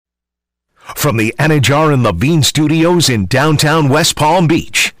From the Anajar and Levine Studios in downtown West Palm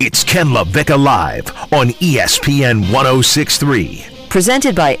Beach, it's Ken LaVicka Live on ESPN 106.3.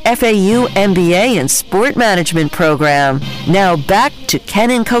 Presented by FAU MBA and Sport Management Program. Now back to Ken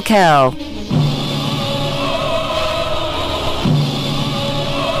and Coquel.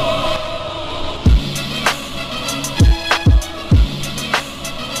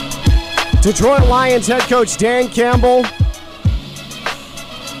 Detroit Lions head coach Dan Campbell.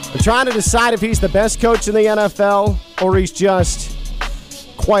 They're trying to decide if he's the best coach in the NFL or he's just,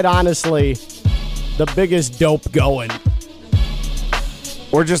 quite honestly, the biggest dope going.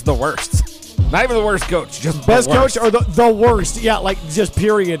 Or just the worst. Not even the worst coach, just best the worst. coach or the worst. Yeah, like just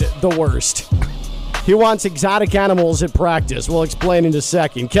period, the worst. He wants exotic animals at practice. We'll explain in a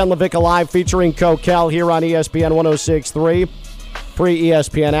second. Ken LaVicka Live featuring Coquel here on ESPN 106.3. Free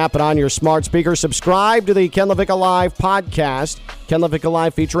ESPN app and on your smart speaker. Subscribe to the Ken LaVicka Live podcast. Ken LaVicka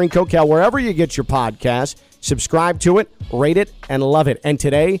Live featuring Coquel. Wherever you get your podcast, subscribe to it, rate it, and love it. And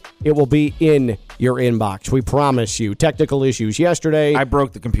today, it will be in your inbox. We promise you. Technical issues yesterday. I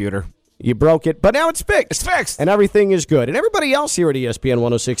broke the computer. You broke it, but now it's fixed. It's fixed. And everything is good. And everybody else here at ESPN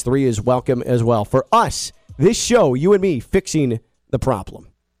 106.3 is welcome as well. For us, this show, you and me, fixing the problem.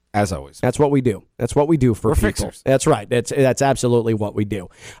 As always. That's what we do. That's what we do for We're people. Fixers. That's right. That's absolutely what we do.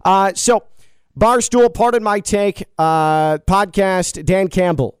 So, Barstool, Pardon My Take podcast, Dan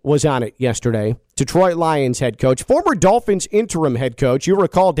Campbell was on it yesterday. Detroit Lions head coach, former Dolphins interim head coach. You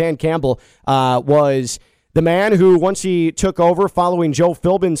recall Dan Campbell was the man who, once he took over following Joe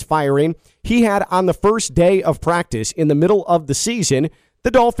Philbin's firing, he had on the first day of practice in the middle of the season,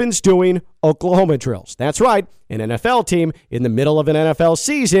 the Dolphins doing Oklahoma drills. That's right, an NFL team in the middle of an NFL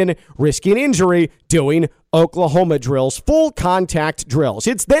season, risking injury, doing Oklahoma drills, full contact drills.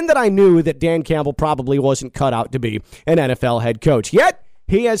 It's then that I knew that Dan Campbell probably wasn't cut out to be an NFL head coach. Yet,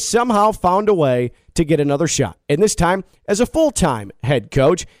 he has somehow found a way to get another shot, and this time as a full-time head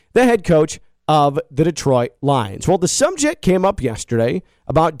coach, the head coach of the Detroit Lions. Well, the subject came up yesterday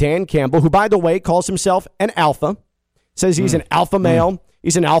about Dan Campbell, who, by the way, calls himself an alpha, says he's an alpha male.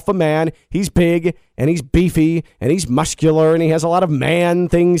 He's an alpha man. He's big, and he's beefy, and he's muscular, and he has a lot of man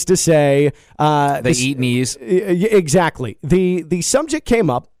things to say. They eat knees. Exactly. The subject came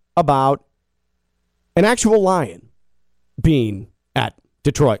up about an actual lion being at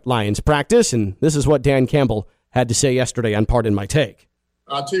Detroit Lions practice, and this is what Dan Campbell had to say yesterday on Pardon My Take.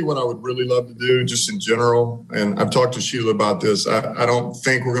 I'll tell you what I would really love to do just in general, and I've talked to Sheila about this. I don't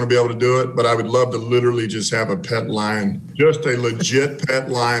think we're going to be able to do it, but I would love to literally just have a pet lion, just a legit pet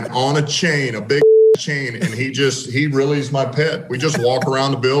lion on a chain, a big chain, and he really is my pet. We just walk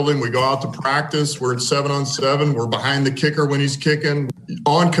around the building. We go out to practice. We're in 7-on-7. We're behind the kicker when he's kicking.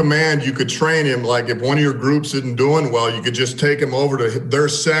 On command, you could train him. Like if one of your groups isn't doing well, you could just take him over to their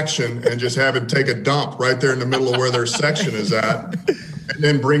section and just have him take a dump right there in the middle of where their section is at. And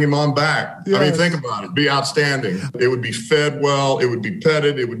then bring him on back. Yes. I mean, think about it. It'd be outstanding. It would be fed well. It would be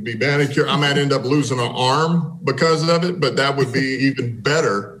petted. It would be manicured. I might end up losing an arm because of it, but that would be even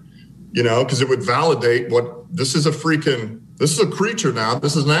better, because it would validate this is a creature now.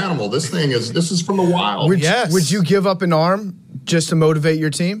 This is an animal. This is from the wild. Would you give up an arm just to motivate your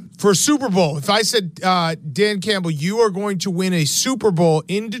team? For a Super Bowl, if I said, Dan Campbell, you are going to win a Super Bowl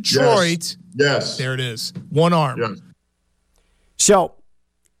in Detroit. Yes. There it is. One arm. Yes. So,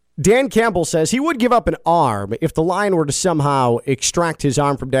 Dan Campbell says he would give up an arm if the Lion were to somehow extract his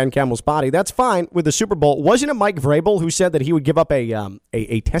arm from Dan Campbell's body. That's fine with the Super Bowl. Wasn't it Mike Vrabel who said that he would give up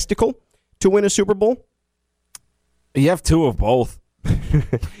a testicle to win a Super Bowl? You have two of both.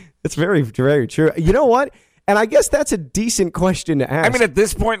 It's very, very true. You know what? And I guess that's a decent question to ask. I mean, at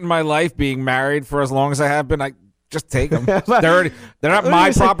this point in my life, being married for as long as I have been, I just take them. They're not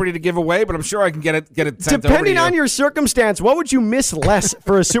my property to give away, but I'm sure I can get it sent depending over to on your circumstance, what would you miss less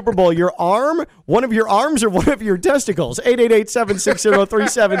for a Super Bowl? Your arm, one of your arms, or one of your testicles?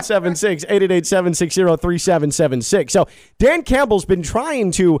 888-760-3776, 888-760-3776. So Dan Campbell's been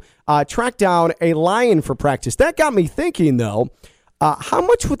trying to track down a lion for practice. That got me thinking, though, how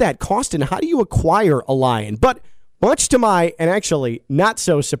much would that cost and how do you acquire a lion? But much to my, and actually not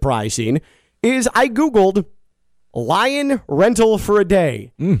so surprising, is I Googled lion rental for a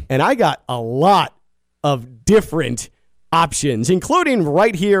day, and I got a lot of different options, including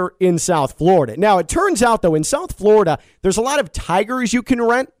right here in South Florida. Now, it turns out, though, in South Florida, there's a lot of tigers you can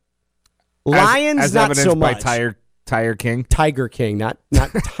rent. Lions, as not so much. By Tiger King, not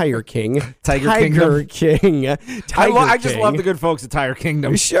Tiger King. Tiger King. I just King. love the good folks at Tiger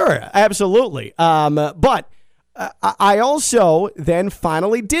Kingdom. Sure, absolutely. But I also then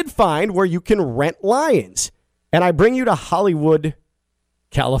finally did find where you can rent lions. And I bring you to Hollywood,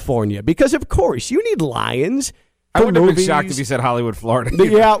 California, because of course you need lions. I would have been movies. shocked if you said Hollywood, Florida.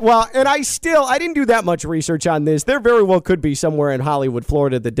 Yeah, well, and I didn't do that much research on this. There very well could be somewhere in Hollywood,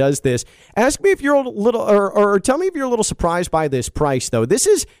 Florida that does this. Ask me if you're a little, or tell me if you're a little surprised by this price, though. This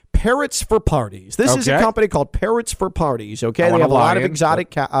is Parrots for Parties. This is a company called Parrots for Parties, okay? They have a lot of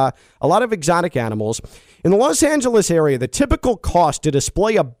exotic animals. In the Los Angeles area, the typical cost to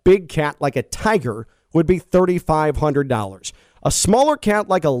display a big cat like a tiger would be $3,500. A smaller cat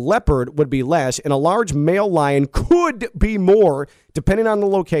like a leopard would be less, and a large male lion could be more, depending on the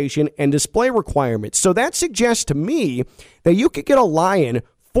location and display requirements. So that suggests to me that you could get a lion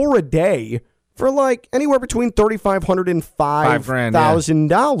for a day for like anywhere between $3,500 and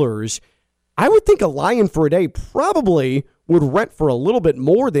 $5,000. I would think a lion for a day probably would rent for a little bit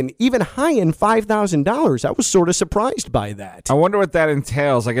more than even high-end $5,000. I was sort of surprised by that. I wonder what that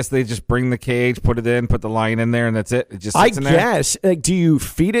entails. I guess they just bring the cage, put it in, put the lion in there, and that's it. It just sits in there? I guess. Do you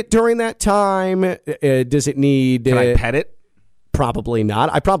feed it during that time? Does it need... Can I pet it? Probably not.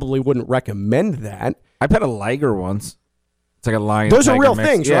 I probably wouldn't recommend that. I pet a liger once. It's like a lion. Those are real mix.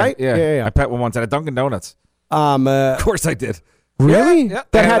 things, right? Yeah. I pet one once at a Dunkin' Donuts. Of course I did. Really? Yeah.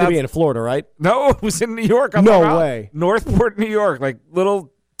 That had to be in Florida, right? No, it was in New York. No way. Northport, New York, like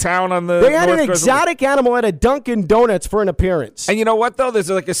little town on the. They had an exotic animal at a Dunkin' Donuts for an appearance. And you know what, though?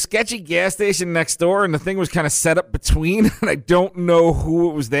 There's like a sketchy gas station next door, and the thing was kind of set up between, and I don't know who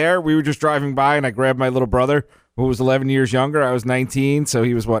it was there. We were just driving by, and I grabbed my little brother, who was 11 years younger. I was 19, so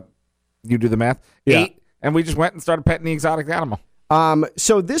he was what? You do the math. Yeah. 8, and we just went and started petting the exotic animal.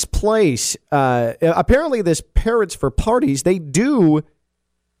 So this place, apparently this Parrots for Parties, they do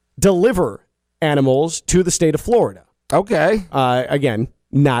deliver animals to the state of Florida. Okay. Again,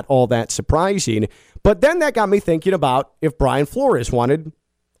 not all that surprising. But then that got me thinking about if Brian Flores wanted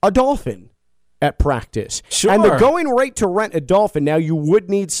a dolphin at practice. Sure. And the going rate to rent a dolphin, now you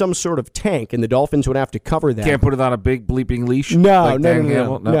would need some sort of tank, and the Dolphins would have to cover that. Can't put it on a big bleeping leash?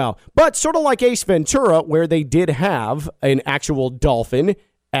 No. But sort of like Ace Ventura, where they did have an actual dolphin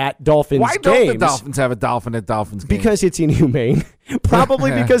at Dolphins games. Why don't the Dolphins have a dolphin at Dolphins games? Because it's inhumane.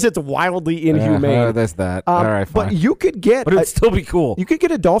 Probably because it's wildly inhumane. That's that. All right, fine. But you could get... But it would still be cool. You could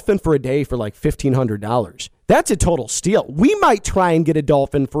get a dolphin for a day for like $1,500. That's a total steal. We might try and get a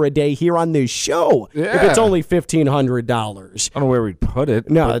dolphin for a day here on this show if it's only $1,500. I don't know where we'd put it.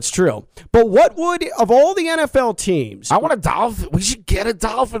 No, that's true. But what would, of all the NFL teams... I want a dolphin. We should get a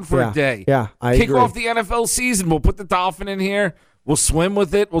dolphin for a day. Yeah, I Kick agree. off the NFL season. We'll put the dolphin in here. We'll swim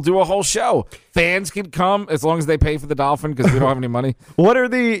with it. We'll do a whole show. Fans can come as long as they pay for the dolphin because we don't have any money. What are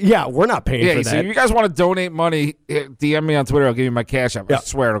the... Yeah, we're not paying for that. So if you guys want to donate money, DM me on Twitter. I'll give you my cash app. I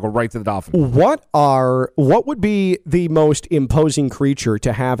swear it'll go right to the dolphin. What would be the most imposing creature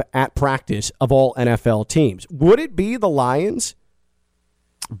to have at practice of all NFL teams? Would it be the Lions?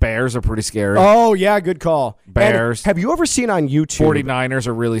 Bears are pretty scary. Oh, yeah, good call. Bears. And have you ever seen on YouTube... 49ers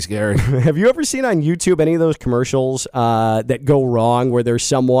are really scary. Have you ever seen on YouTube any of those commercials that go wrong where there's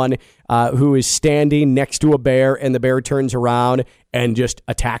someone who is standing next to a bear and the bear turns around and just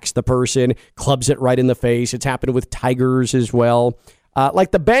attacks the person, clubs it right in the face? It's happened with tigers as well.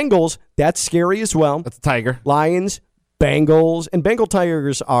 Like the Bengals, that's scary as well. That's a tiger. Lions, Bengals, and Bengal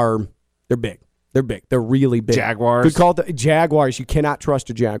tigers they're big. They're big. They're really big. Jaguars. Good call. Jaguars. You cannot trust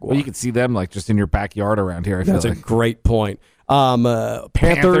a jaguar. Well, you can see them like just in your backyard around here. That's a great point.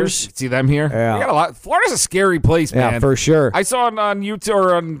 Panthers. You can see them here. Yeah. We got a lot. Florida's a scary place, man. Yeah, for sure. I saw on YouTube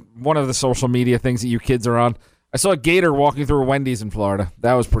or on one of the social media things that you kids are on. I saw a gator walking through a Wendy's in Florida.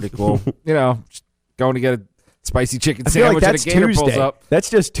 That was pretty cool. Just going to get a spicy chicken sandwich and a gator pulls up. That's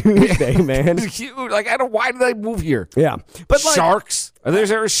just Tuesday, man. It's cute. Like, why did they move here? Yeah. But like, Sharks. Are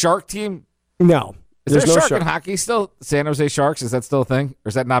there a shark team? No. Is there a shark in hockey still? San Jose Sharks? Is that still a thing? Or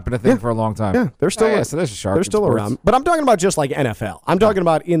has that not been a thing for a long time? Yeah, they're still around. So there's a shark. They're still around. But I'm talking about just like NFL. I'm talking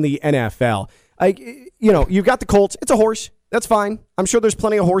about in the NFL. Like, you've got the Colts. It's a horse. That's fine. I'm sure there's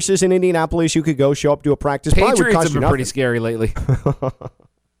plenty of horses in Indianapolis you could go show up to a practice. Patriots have been pretty scary lately.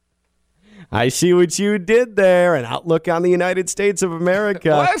 I see what you did there. An outlook on the United States of America.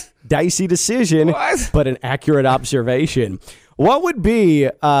 What? Dicey decision, What? but an accurate observation. What would be,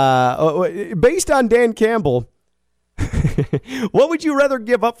 based on Dan Campbell, what would you rather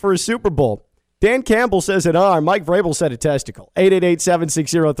give up for a Super Bowl? Dan Campbell says an arm. Mike Vrabel said a testicle.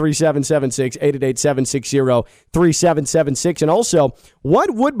 888-760-3776, 888-760-3776. And also,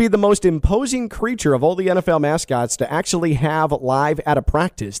 what would be the most imposing creature of all the NFL mascots to actually have live at a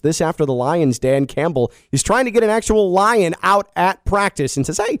practice? This after the Lions, Dan Campbell is trying to get an actual lion out at practice and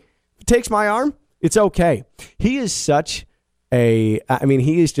says, hey, if it takes my arm, it's okay. He is just such a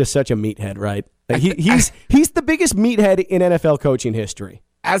meathead, right? He's the biggest meathead in NFL coaching history.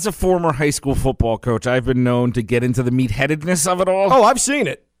 As a former high school football coach, I've been known to get into the meatheadedness of it all. Oh, I've seen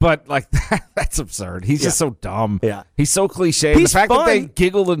it. But, like, that's absurd. He's just so dumb. Yeah. He's so cliche. He's the fact fun. that they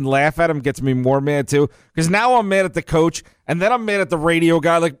giggle and laugh at him gets me more mad, too. Because now I'm mad at the coach, and then I'm mad at the radio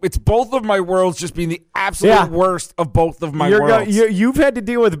guy. Like, it's both of my worlds just being the absolute worst of both of my worlds. You've had to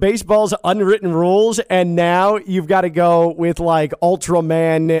deal with baseball's unwritten rules, and now you've got to go with, like,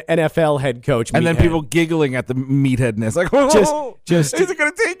 Ultraman NFL head coach. And then people giggling at the meatheadness. Like, just is it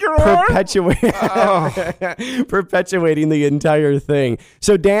going to take your arm? Perpetuating the entire thing.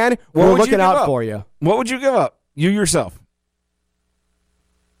 So, Dan, we're looking out for you. What would you give up? You yourself.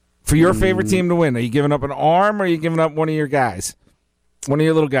 For your favorite team to win. Are you giving up an arm or are you giving up one of your guys? One of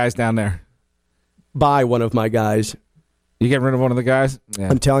your little guys down there. Buy one of my guys. You getting rid of one of the guys? Yeah.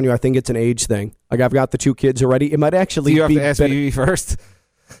 I'm telling you, I think it's an age thing. Like, I've got the 2 kids already. It might actually Do you have be to ask me first?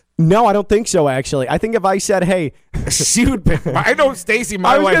 No, I don't think so, actually. I think if I said, hey... she would pick... I know Stacy,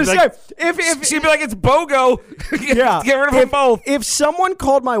 my wife. I was going to say, if she'd be like, it's BOGO. Yeah. Get rid of them both. If someone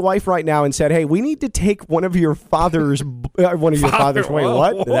called my wife right now and said, hey, we need to take one of your father's... Wait, what?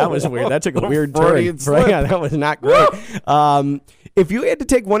 That was weird. That took a weird turn. Yeah, that was not great. If you had to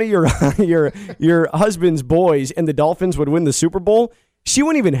take one of your husband's boys and the Dolphins would win the Super Bowl, she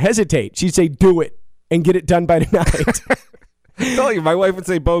wouldn't even hesitate. She'd say, do it and get it done by tonight. I tell you, my wife would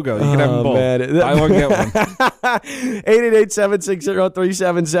say BOGO. You can have them both. Man. Buy one, get one.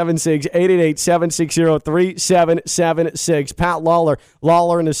 888-760-3776. 888-760-3776. Pat Lawler,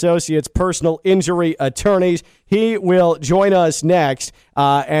 Lawler & Associates, personal injury attorneys. He will join us next,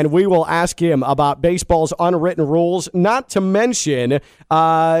 and we will ask him about baseball's unwritten rules, not to mention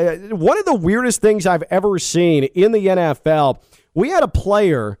one of the weirdest things I've ever seen in the NFL. We had a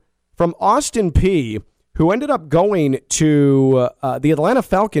player from Austin Peay who ended up going to the Atlanta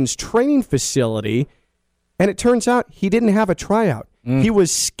Falcons training facility, and it turns out he didn't have a tryout. He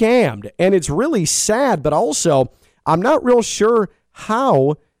was scammed, and it's really sad, but also I'm not real sure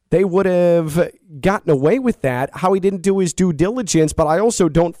how they would have gotten away with that, how he didn't do his due diligence, but I also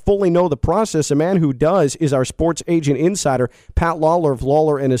don't fully know the process. A man who does is our sports agent insider, Pat Lawler of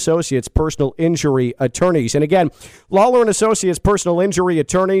Lawler & Associates, personal injury attorneys. And again, Lawler & Associates, personal injury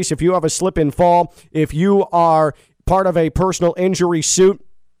attorneys, if you have a slip and fall, if you are part of a personal injury suit,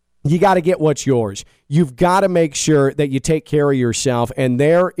 you got to get what's yours. You've got to make sure that you take care of yourself, and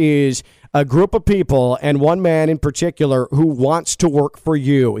there is a group of people, and one man in particular, who wants to work for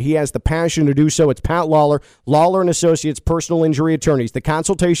you. He has the passion to do so. It's Pat Lawler, Lawler & Associates, personal injury attorneys. The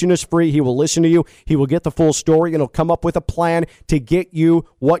consultation is free. He will listen to you. He will get the full story, and he'll come up with a plan to get you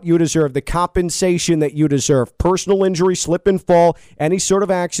what you deserve, the compensation that you deserve. Personal injury, slip and fall, any sort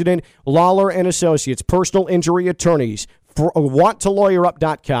of accident, Lawler & Associates, personal injury attorneys.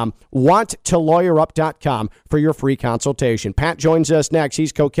 WantToLawyerUp.com, WantToLawyerUp.com for your free consultation. Pat joins us next.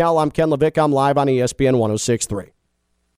 He's Coquel. I'm Ken Levick. I'm live on ESPN 106.3.